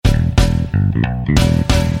Want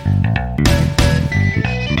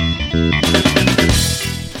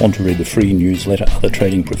to read the free newsletter other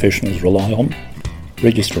trading professionals rely on?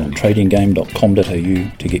 Register on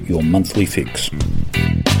tradinggame.com.au to get your monthly fix.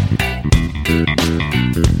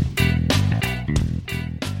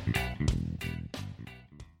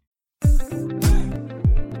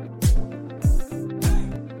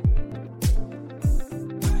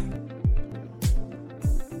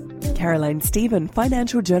 Caroline Stephen,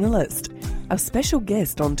 financial journalist. Our special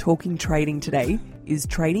guest on Talking Trading today is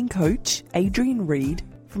trading coach Adrian Reid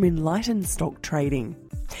from Enlightened Stock Trading.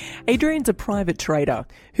 Adrian's a private trader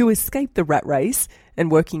who escaped the rat race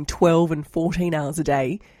and working 12 and 14 hours a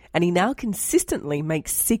day, and he now consistently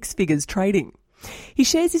makes six figures trading. He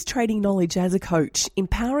shares his trading knowledge as a coach,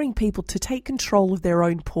 empowering people to take control of their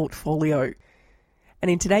own portfolio.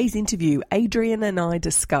 And in today's interview, Adrian and I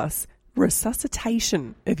discuss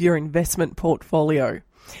resuscitation of your investment portfolio.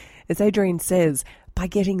 As Adrian says, by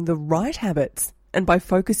getting the right habits and by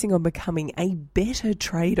focusing on becoming a better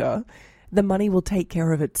trader, the money will take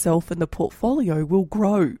care of itself and the portfolio will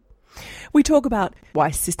grow. We talk about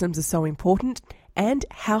why systems are so important and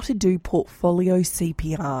how to do portfolio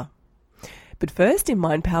CPR. But first, in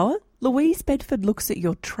Mind Power, Louise Bedford looks at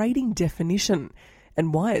your trading definition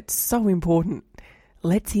and why it's so important.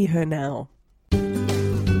 Let's hear her now.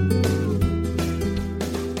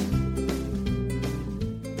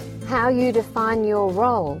 How you define your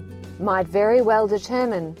role might very well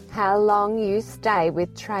determine how long you stay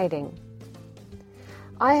with trading.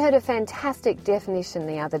 I heard a fantastic definition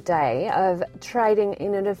the other day of trading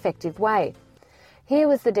in an effective way. Here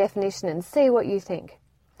was the definition, and see what you think.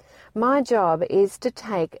 My job is to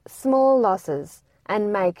take small losses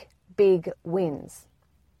and make big wins.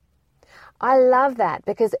 I love that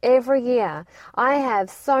because every year I have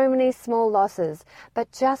so many small losses,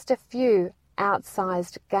 but just a few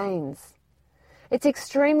outsized gains. It's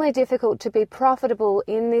extremely difficult to be profitable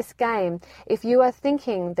in this game if you are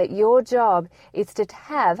thinking that your job is to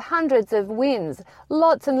have hundreds of wins,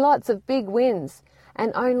 lots and lots of big wins,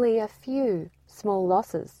 and only a few small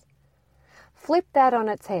losses. Flip that on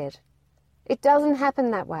its head. It doesn't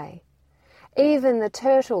happen that way. Even the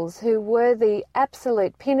turtles, who were the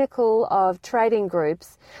absolute pinnacle of trading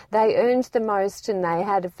groups, they earned the most and they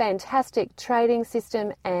had a fantastic trading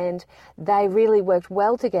system and they really worked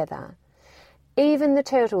well together. Even the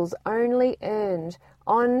turtles only earned,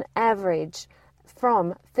 on average,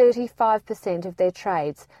 from 35% of their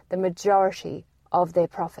trades, the majority of their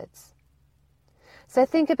profits. So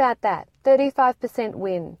think about that, 35%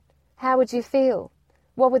 win. How would you feel?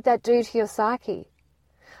 What would that do to your psyche?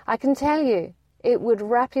 I can tell you, it would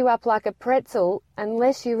wrap you up like a pretzel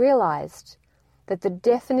unless you realised that the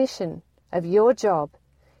definition of your job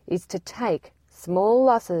is to take small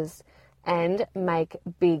losses and make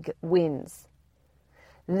big wins.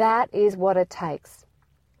 That is what it takes.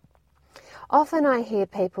 Often I hear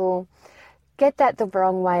people get that the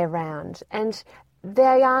wrong way around and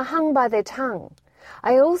they are hung by their tongue.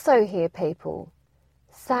 I also hear people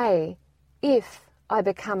say, if I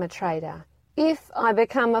become a trader, if I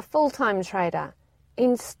become a full-time trader,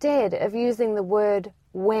 instead of using the word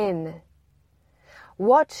when.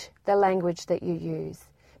 Watch the language that you use.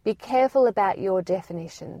 Be careful about your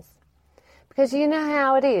definitions. Because you know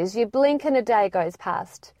how it is. You blink and a day goes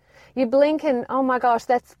past. You blink and, oh my gosh,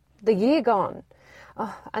 that's the year gone.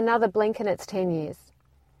 Oh, another blink and it's 10 years.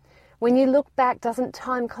 When you look back, doesn't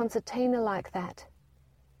time concertina like that?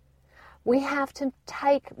 We have to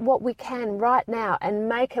take what we can right now and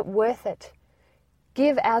make it worth it.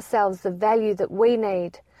 Give ourselves the value that we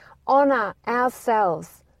need. Honour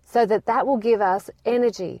ourselves so that that will give us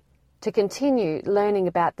energy to continue learning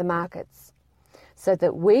about the markets so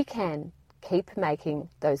that we can keep making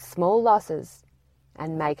those small losses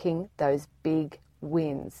and making those big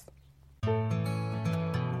wins.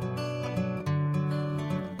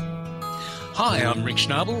 Hi, I'm Rick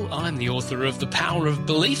Schnabel. I'm the author of The Power of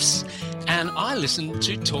Beliefs, and I listen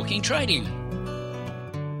to Talking Trading.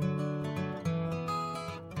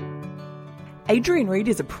 Adrian Reid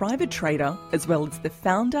is a private trader as well as the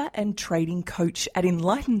founder and trading coach at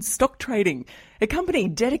Enlightened Stock Trading, a company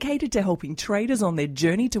dedicated to helping traders on their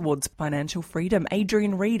journey towards financial freedom.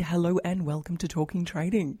 Adrian Reid, hello and welcome to Talking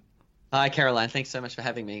Trading. Hi, Caroline. Thanks so much for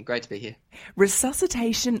having me. Great to be here.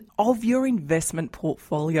 Resuscitation of your investment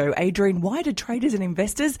portfolio. Adrian, why do traders and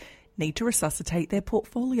investors need to resuscitate their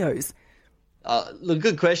portfolios? Look,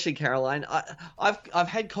 good question, Caroline. I've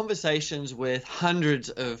had conversations with hundreds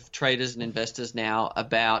of traders and investors now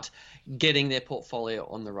about getting their portfolio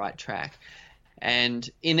on the right track. And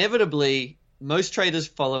inevitably, most traders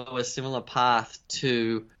follow a similar path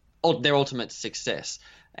to their ultimate success.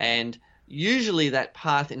 And usually that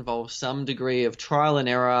path involves some degree of trial and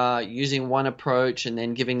error, using one approach and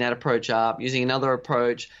then giving that approach up, using another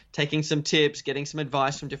approach, taking some tips, getting some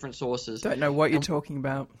advice from different sources. Don't know what you're talking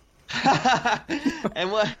about.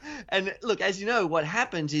 and look, as you know, what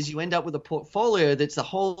happens is you end up with a portfolio that's a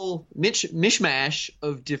whole mishmash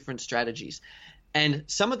of different strategies. And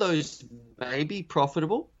some of those may be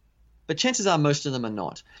profitable, but chances are most of them are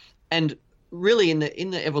not. And really in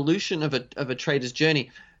the evolution of a trader's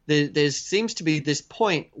journey, there seems to be this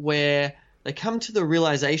point where you come to the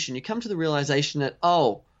realization that,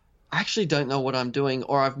 oh, I actually don't know what I'm doing,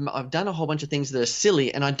 or I've done a whole bunch of things that are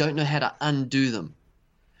silly and I don't know how to undo them.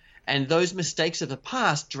 And those mistakes of the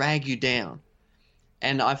past drag you down.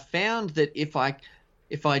 And I've found that if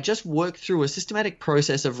I just work through a systematic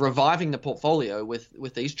process of reviving the portfolio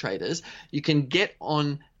with these traders, you can get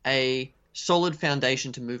on a solid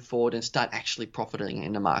foundation to move forward and start actually profiting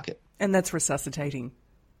in the market. And that's resuscitating.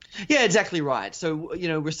 Yeah, exactly right. So,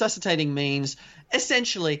 resuscitating means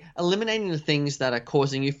essentially eliminating the things that are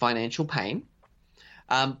causing you financial pain,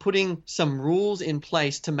 putting some rules in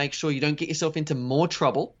place to make sure you don't get yourself into more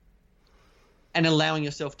trouble, and allowing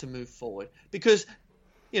yourself to move forward. Because,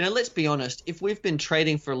 let's be honest, if we've been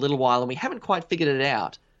trading for a little while and we haven't quite figured it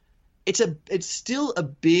out, it's still a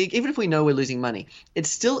big, even if we know we're losing money, it's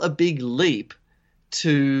still a big leap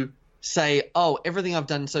to say, oh, everything I've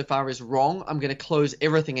done so far is wrong. I'm going to close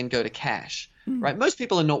everything and go to cash, right? Most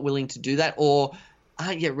people are not willing to do that or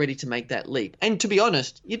aren't yet ready to make that leap. And to be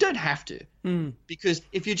honest, you don't have to, because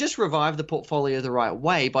if you just revive the portfolio the right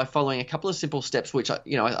way by following a couple of simple steps, which we're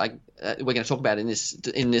going to talk about in this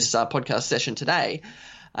podcast session today,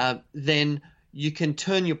 then you can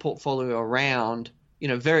turn your portfolio around,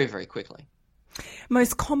 very, very quickly.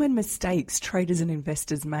 Most common mistakes traders and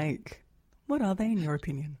investors make. What are they, in your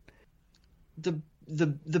opinion?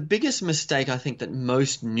 The biggest mistake I think that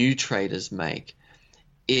most new traders make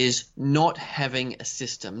is not having a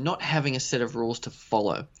system, not having a set of rules to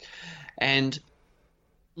follow, and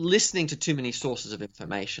listening to too many sources of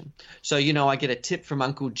information. So, I get a tip from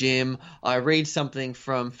Uncle Jim, I read something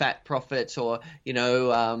from Fat Profits or,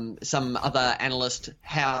 some other analyst,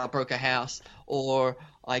 broker house, or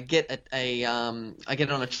I get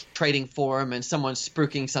on a trading forum and someone's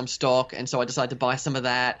spruiking some stock, and so I decide to buy some of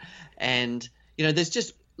that. And, there's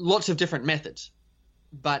just lots of different methods,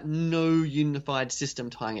 but no unified system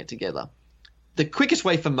tying it together. The quickest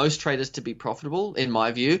way for most traders to be profitable, in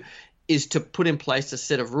my view, is to put in place a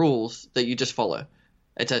set of rules that you just follow.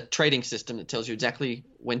 It's a trading system that tells you exactly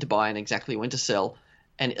when to buy and exactly when to sell.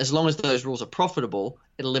 And as long as those rules are profitable,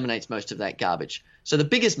 it eliminates most of that garbage. So the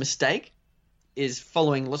biggest mistake is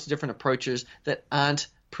following lots of different approaches that aren't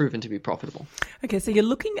proven to be profitable. Okay, so you're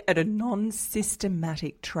looking at a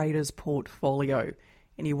non-systematic trader's portfolio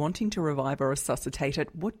and you're wanting to revive or resuscitate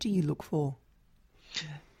it. What do you look for?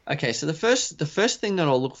 Okay, so the first thing that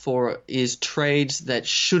I'll look for is trades that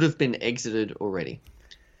should have been exited already.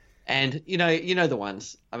 And you know the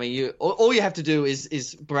ones. I mean, all you have to do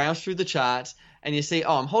is browse through the charts and you see,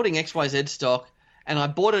 oh, I'm holding XYZ stock and I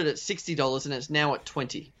bought it at $60 and it's now at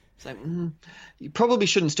 $20. So you probably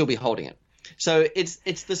shouldn't still be holding it. So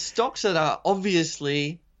it's the stocks that are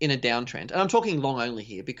obviously in a downtrend, and I'm talking long only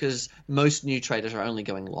here because most new traders are only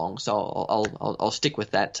going long. So I'll stick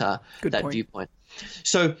with that viewpoint.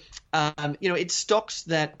 So it's stocks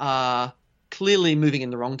that are clearly moving in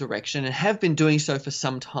the wrong direction and have been doing so for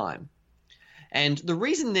some time. And the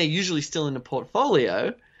reason they're usually still in the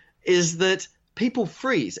portfolio is that people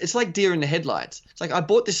freeze. It's like deer in the headlights. It's like I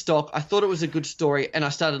bought this stock, I thought it was a good story, and I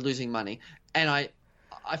started losing money, and I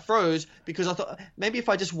froze because I thought maybe if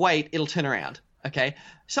I just wait, it'll turn around. Okay.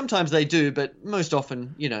 Sometimes they do, but most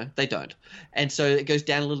often, they don't. And so it goes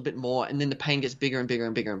down a little bit more and then the pain gets bigger and bigger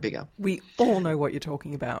and bigger and bigger. We all know what you're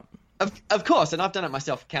talking about. Of course. And I've done it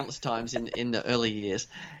myself countless times in the early years.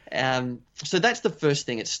 So that's the first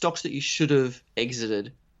thing. It's stocks that you should have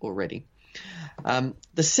exited already.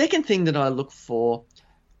 The second thing that I look for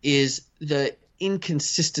is the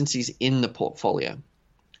inconsistencies in the portfolio.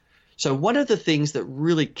 So one of the things that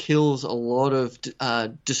really kills a lot of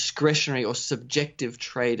discretionary or subjective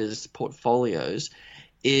traders' portfolios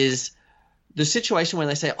is the situation where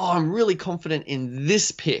they say, oh, I'm really confident in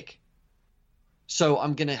this pick, so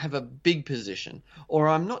I'm going to have a big position. Or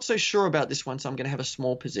I'm not so sure about this one, so I'm going to have a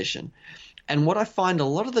small position. And what I find a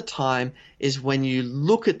lot of the time is when you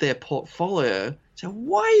look at their portfolio, so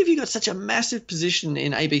why have you got such a massive position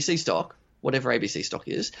in ABC stock, whatever ABC stock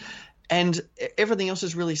is, and everything else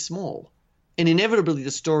is really small? And inevitably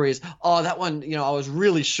the story is, oh, that one, I was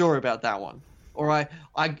really sure about that one. Or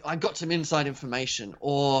I got some inside information.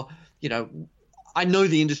 Or, I know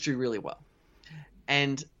the industry really well.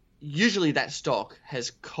 And usually that stock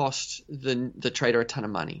has cost the trader a ton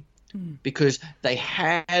of money because they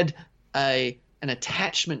had an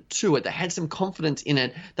attachment to it. They had some confidence in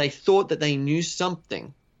it. They thought that they knew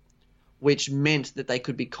something, which meant that they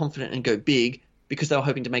could be confident and go big because they were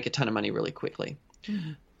hoping to make a ton of money really quickly.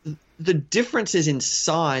 The differences in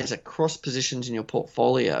size across positions in your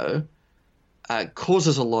portfolio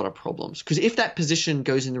causes a lot of problems, because if that position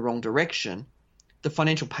goes in the wrong direction, the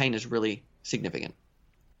financial pain is really significant.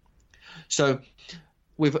 So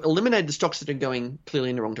we've eliminated the stocks that are going clearly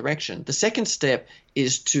in the wrong direction. The second step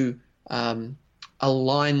is to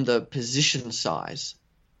align the position size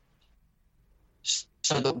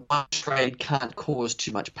so that one trade can't cause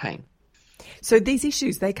too much pain. So these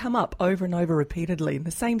issues, they come up over and over repeatedly in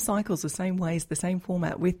the same cycles, the same ways, the same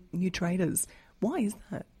format with new traders. Why is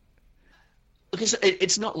that? Because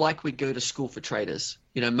it's not like we go to school for traders.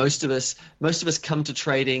 You know, most of us come to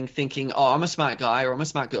trading thinking, oh, I'm a smart guy or I'm a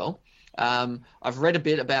smart girl. I've read a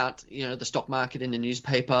bit about, you know, the stock market in the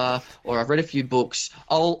newspaper, or I've read a few books.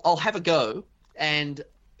 I'll have a go, and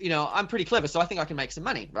you know, I'm pretty clever, so I think I can make some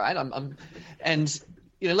money, right? And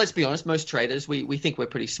you know, let's be honest, most traders we think we're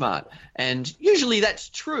pretty smart, and usually that's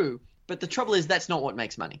true. But the trouble is that's not what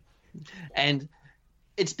makes money, and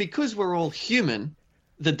it's because we're all human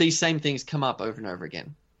that these same things come up over and over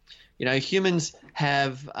again. You know, humans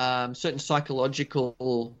have certain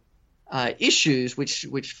psychological issues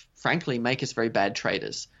which frankly make us very bad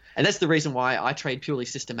traders. And that's the reason why I trade purely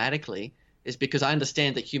systematically, is because I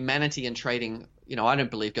understand that humanity and trading, you know, I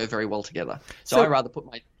don't believe go very well together. So I rather put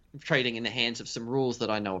my trading in the hands of some rules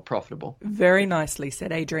that I know are profitable. Very nicely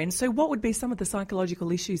said, Adrian. So what would be some of the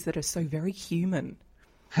psychological issues that are so very human?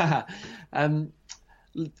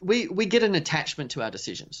 We get an attachment to our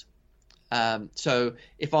decisions. So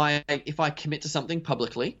if I commit to something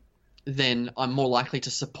publicly, then I'm more likely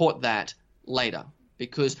to support that later,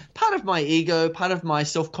 because part of my ego, part of my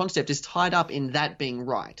self-concept is tied up in that being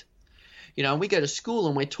right. You know, we go to school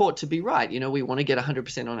and we're taught to be right. You know, we want to get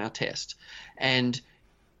 100% on our test. And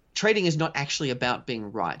trading is not actually about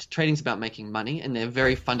being right. Trading is about making money, and they're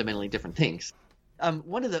very fundamentally different things.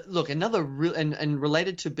 Another real and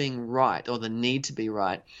related to being right, or the need to be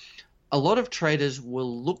right, a lot of traders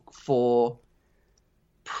will look for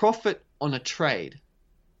profit on a trade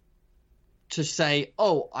to say,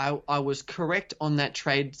 oh, I was correct on that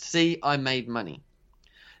trade. See, I made money.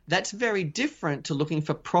 That's very different to looking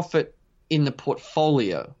for profit in the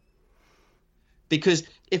portfolio. Because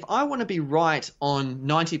if I want to be right on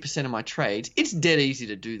 90% of my trades, it's dead easy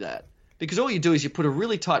to do that. Because all you do is you put a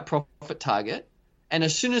really tight profit target, and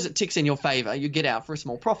as soon as it ticks in your favor, you get out for a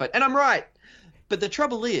small profit. And I'm right. But the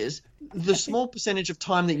trouble is, the small percentage of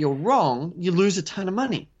time that you're wrong, you lose a ton of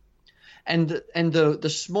money. And the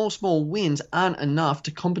small wins aren't enough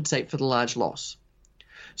to compensate for the large loss.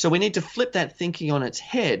 So we need to flip that thinking on its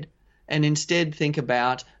head and instead think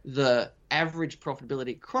about the average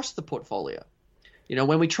profitability across the portfolio. You know,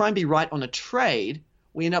 when we try and be right on a trade,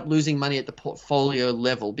 we end up losing money at the portfolio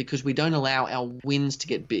level because we don't allow our wins to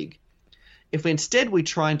get big. If instead we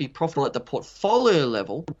try and be profitable at the portfolio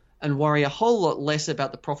level and worry a whole lot less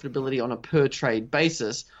about the profitability on a per trade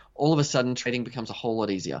basis, all of a sudden trading becomes a whole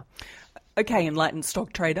lot easier. Okay, enlightened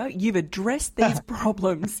stock trader, you've addressed these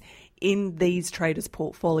problems in these traders'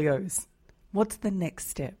 portfolios. What's the next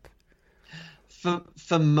step?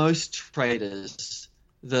 For most traders,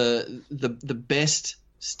 the best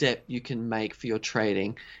step you can make for your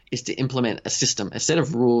trading is to implement a system, a set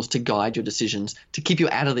of rules to guide your decisions, to keep you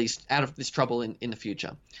out of this trouble in the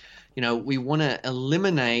future. You know, we want to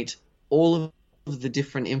eliminate all of the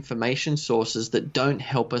different information sources that don't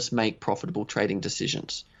help us make profitable trading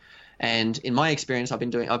decisions. And in my experience, I've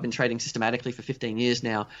been trading systematically for 15 years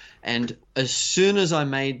now. And as soon as I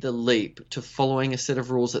made the leap to following a set of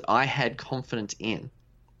rules that I had confidence in,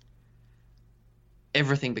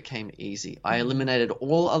 everything became easy. I eliminated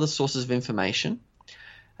all other sources of information,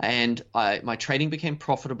 and my trading became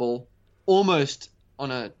profitable almost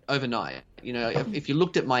overnight. You know, if you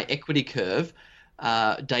looked at my equity curve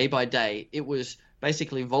day by day, it was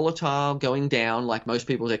basically volatile, going down like most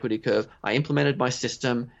people's equity curve. I implemented my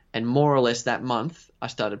system, and more or less that month, I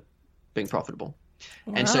started being profitable.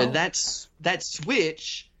 Wow. And so that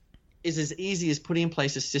switch is as easy as putting in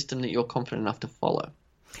place a system that you're confident enough to follow.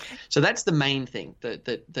 So that's the main thing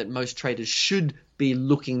that most traders should be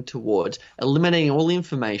looking towards, eliminating all the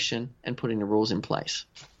information and putting the rules in place.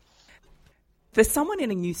 For someone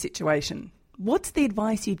in a new situation, what's the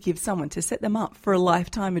advice you'd give someone to set them up for a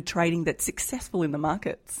lifetime of trading that's successful in the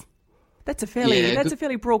markets? That's a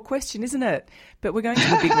fairly broad question, isn't it? But we're going to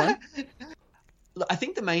the big one. I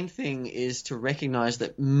think the main thing is to recognize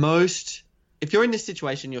that most if you're in this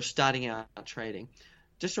situation, you're starting out trading,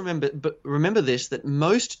 just remember this, that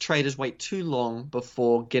most traders wait too long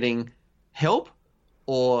before getting help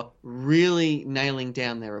or really nailing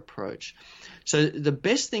down their approach. So the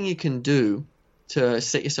best thing you can do to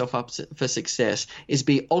set yourself up for success is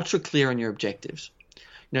be ultra clear on your objectives.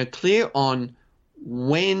 Clear on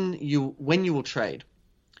when you will trade,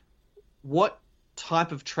 what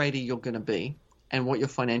type of trader you're going to be, and what your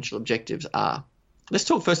financial objectives are. Let's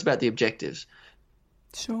talk first about the objectives.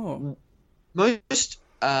 Sure. Most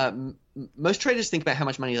traders think about how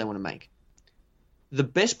much money they want to make. The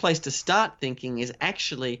best place to start thinking is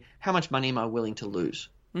actually, how much money am I willing to lose?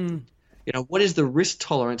 What is the risk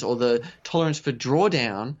tolerance or the tolerance for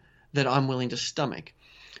drawdown that I'm willing to stomach?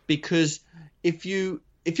 Because if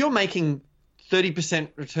you're making 30%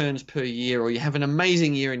 returns per year, or you have an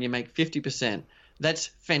amazing year and you make 50%, that's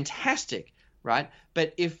fantastic, right?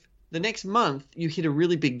 But if the next month you hit a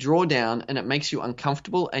really big drawdown and it makes you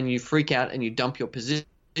uncomfortable and you freak out and you dump your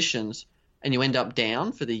positions and you end up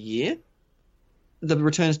down for the year, the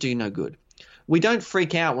returns do you no good. We don't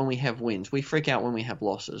freak out when we have wins. We freak out when we have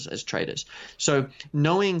losses as traders. So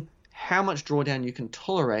knowing how much drawdown you can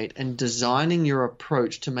tolerate and designing your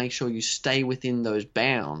approach to make sure you stay within those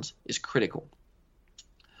bounds is critical.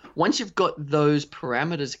 Once you've got those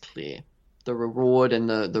parameters clear, the reward and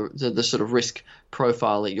the sort of risk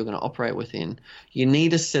profile that you're going to operate within, you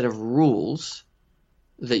need a set of rules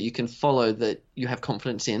that you can follow, that you have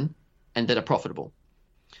confidence in and that are profitable.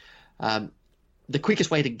 The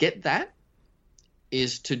quickest way to get that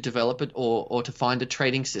is to develop it or to find a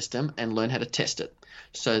trading system and learn how to test it,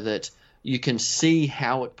 so that you can see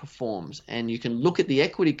how it performs and you can look at the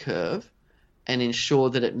equity curve and ensure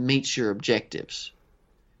that it meets your objectives.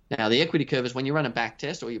 Now, the equity curve is when you run a back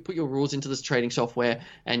test, or you put your rules into this trading software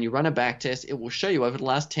and you run a back test, it will show you over the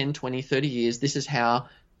last 10, 20, 30 years, this is how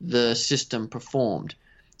the system performed.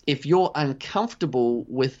 If you're uncomfortable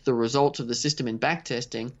with the results of the system in back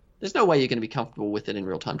testing, there's no way you're going to be comfortable with it in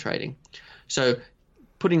real-time trading. So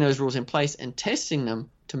putting those rules in place and testing them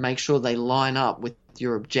to make sure they line up with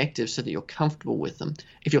your objectives so that you're comfortable with them.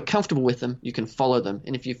 If you're comfortable with them, you can follow them.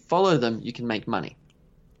 And if you follow them, you can make money.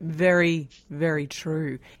 Very, very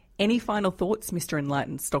true. Any final thoughts, Mr.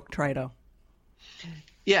 Enlightened Stock Trader?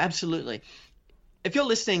 Yeah, absolutely. If you're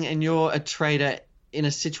listening and you're a trader in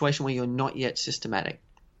a situation where you're not yet systematic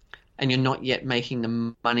and you're not yet making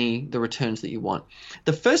the money, the returns that you want,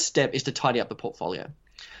 the first step is to tidy up the portfolio.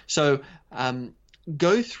 So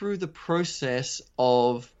go through the process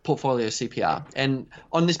of portfolio CPR. And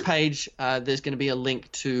on this page, there's going to be a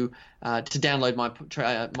link to download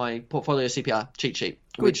my portfolio CPR cheat sheet,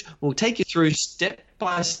 which will take you through step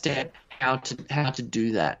by step how to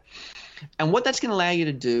do that. And what that's going to allow you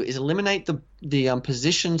to do is eliminate the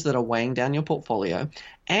positions that are weighing down your portfolio,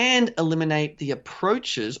 and eliminate the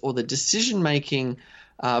approaches or the decision-making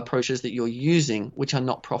approaches that you're using which are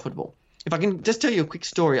not profitable. If I can just tell you a quick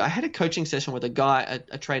story, I had a coaching session with a guy,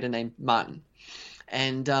 a trader named Martin.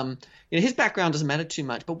 And his background doesn't matter too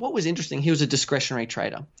much, but what was interesting, he was a discretionary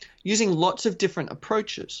trader using lots of different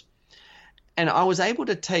approaches. And I was able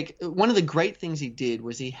to take – one of the great things he did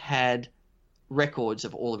was he had records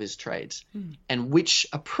of all of his trades and which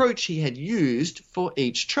approach he had used for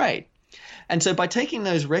each trade. And so by taking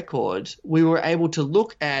those records, we were able to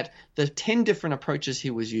look at the 10 different approaches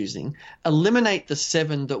he was using, eliminate the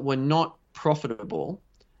 7 that were not profitable,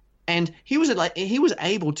 and he was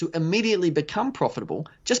able to immediately become profitable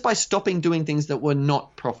just by stopping doing things that were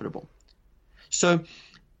not profitable. So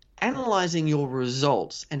analyzing your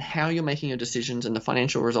results and how you're making your decisions and the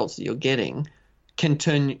financial results that you're getting can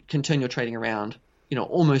turn your trading around,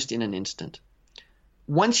 almost in an instant.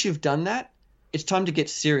 Once you've done that, it's time to get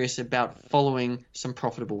serious about following some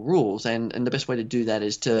profitable rules. And the best way to do that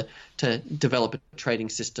is to develop a trading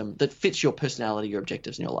system that fits your personality, your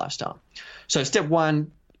objectives, and your lifestyle. So step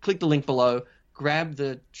 1, click the link below, grab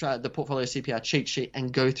the portfolio CPR cheat sheet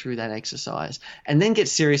and go through that exercise. And then get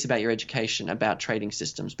serious about your education about trading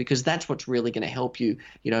systems, because that's what's really going to help you,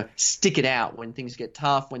 stick it out when things get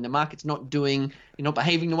tough, when the market's not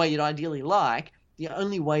behaving the way you'd ideally like. The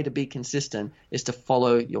only way to be consistent is to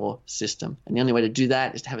follow your system. And the only way to do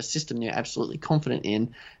that is to have a system you're absolutely confident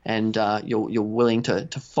in and you're willing to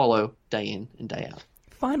follow day in and day out.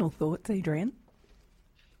 Final thoughts, Adrian?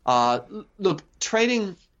 Look,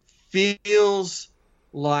 trading feels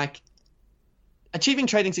like – achieving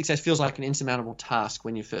trading success feels like an insurmountable task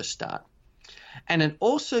when you first start. And it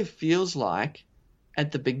also feels like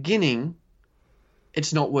at the beginning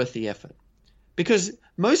it's not worth the effort. Because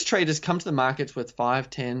most traders come to the markets with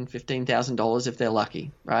 $5,000, $10,000, $15,000 if they're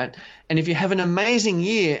lucky, right? And if you have an amazing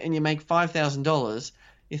year and you make $5,000,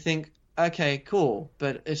 you think, Okay, cool,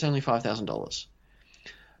 but it's only $5,000.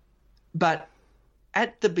 But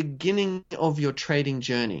at the beginning of your trading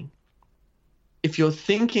journey, if you're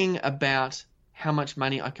thinking about how much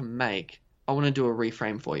money I can make, I want to do a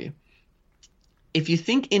reframe for you. If you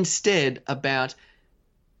think instead about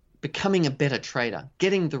becoming a better trader,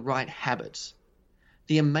 getting the right habits,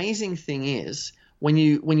 the amazing thing is when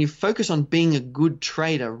you focus on being a good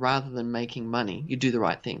trader rather than making money, you do the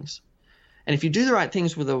right things. And if you do the right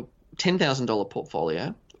things with a $10,000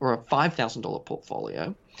 portfolio or a $5,000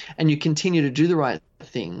 portfolio, and you continue to do the right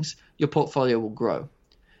things, your portfolio will grow.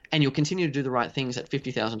 And you'll continue to do the right things at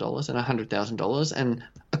 $50,000 and $100,000 and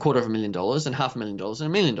 $250,000 and $500,000 and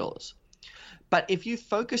 $1 million. But if you're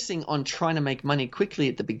focusing on trying to make money quickly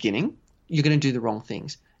at the beginning, you're going to do the wrong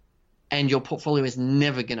things. And your portfolio is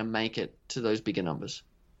never going to make it to those bigger numbers.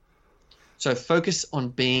 So focus on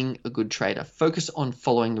being a good trader. Focus on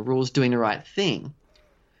following the rules, doing the right thing.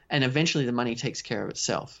 And eventually the money takes care of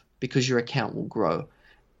itself because your account will grow.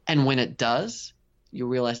 And when it does, you'll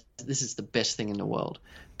realize this is the best thing in the world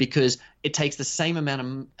because it takes the same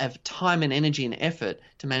amount of time and energy and effort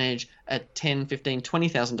to manage a $10,000, $15,000,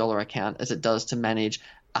 $20,000 account as it does to manage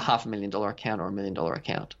a $500,000 account or $1 million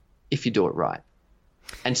account if you do it right.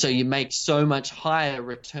 And so you make so much higher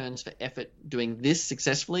returns for effort doing this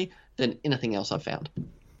successfully than anything else I've found.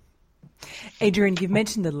 Adrian, you've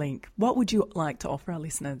mentioned the link. What would you like to offer our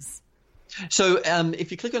listeners? So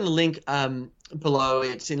if you click on the link below,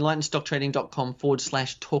 it's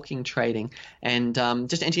enlightenedstocktrading.com/talking trading, and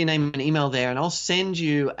just enter your name and email there, and I'll send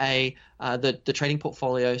you the trading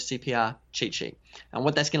portfolio CPR cheat sheet. And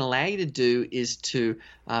what that's going to allow you to do is to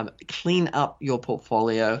clean up your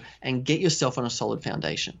portfolio and get yourself on a solid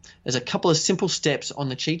foundation. There's a couple of simple steps on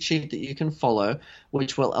the cheat sheet that you can follow,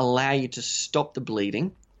 which will allow you to stop the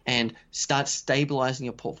bleeding and start stabilizing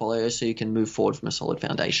your portfolio so you can move forward from a solid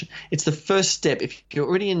foundation. It's the first step. If you're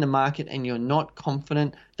already in the market and you're not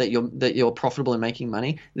confident that you're profitable and making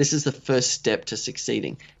money, this is the first step to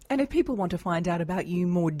succeeding. And if people want to find out about you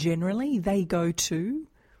more generally, they go to?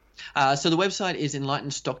 So the website is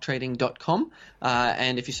enlightenedstocktrading.com,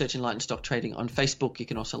 and if you search Enlightened Stock Trading on Facebook, you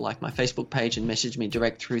can also like my Facebook page and message me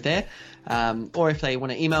direct through there. Or if they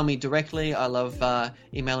want to email me directly, I love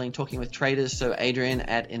emailing, talking with traders, so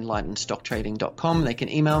adrian@enlightenedstocktrading.com. They can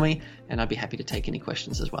email me, and I'd be happy to take any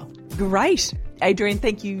questions as well. Great. Adrian,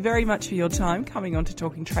 thank you very much for your time coming on to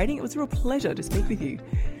Talking Trading. It was a real pleasure to speak with you.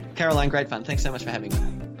 Caroline, great fun. Thanks so much for having me.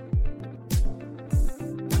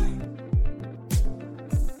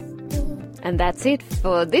 And that's it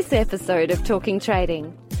for this episode of Talking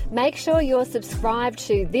Trading. Make sure you're subscribed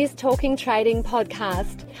to this Talking Trading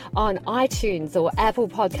podcast on iTunes or Apple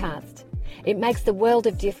Podcast. It makes the world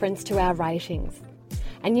of difference to our ratings.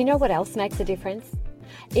 And you know what else makes a difference?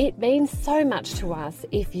 It means so much to us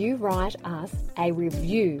if you write us a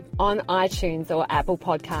review on iTunes or Apple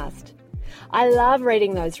Podcast. I love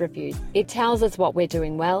reading those reviews. It tells us what we're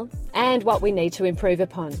doing well and what we need to improve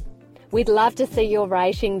upon. We'd love to see your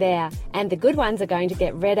rating there, and the good ones are going to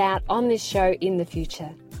get read out on this show in the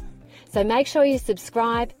future. So make sure you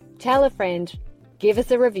subscribe, tell a friend, give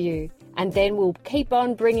us a review, and then we'll keep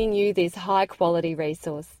on bringing you this high-quality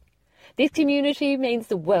resource. This community means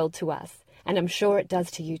the world to us, and I'm sure it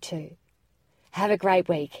does to you too. Have a great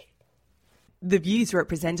week. The views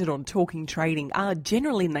represented on Talking Trading are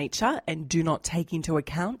general in nature and do not take into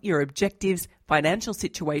account your objectives, financial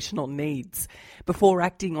situation or needs. Before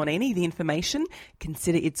acting on any of the information,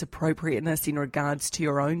 consider its appropriateness in regards to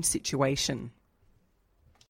your own situation.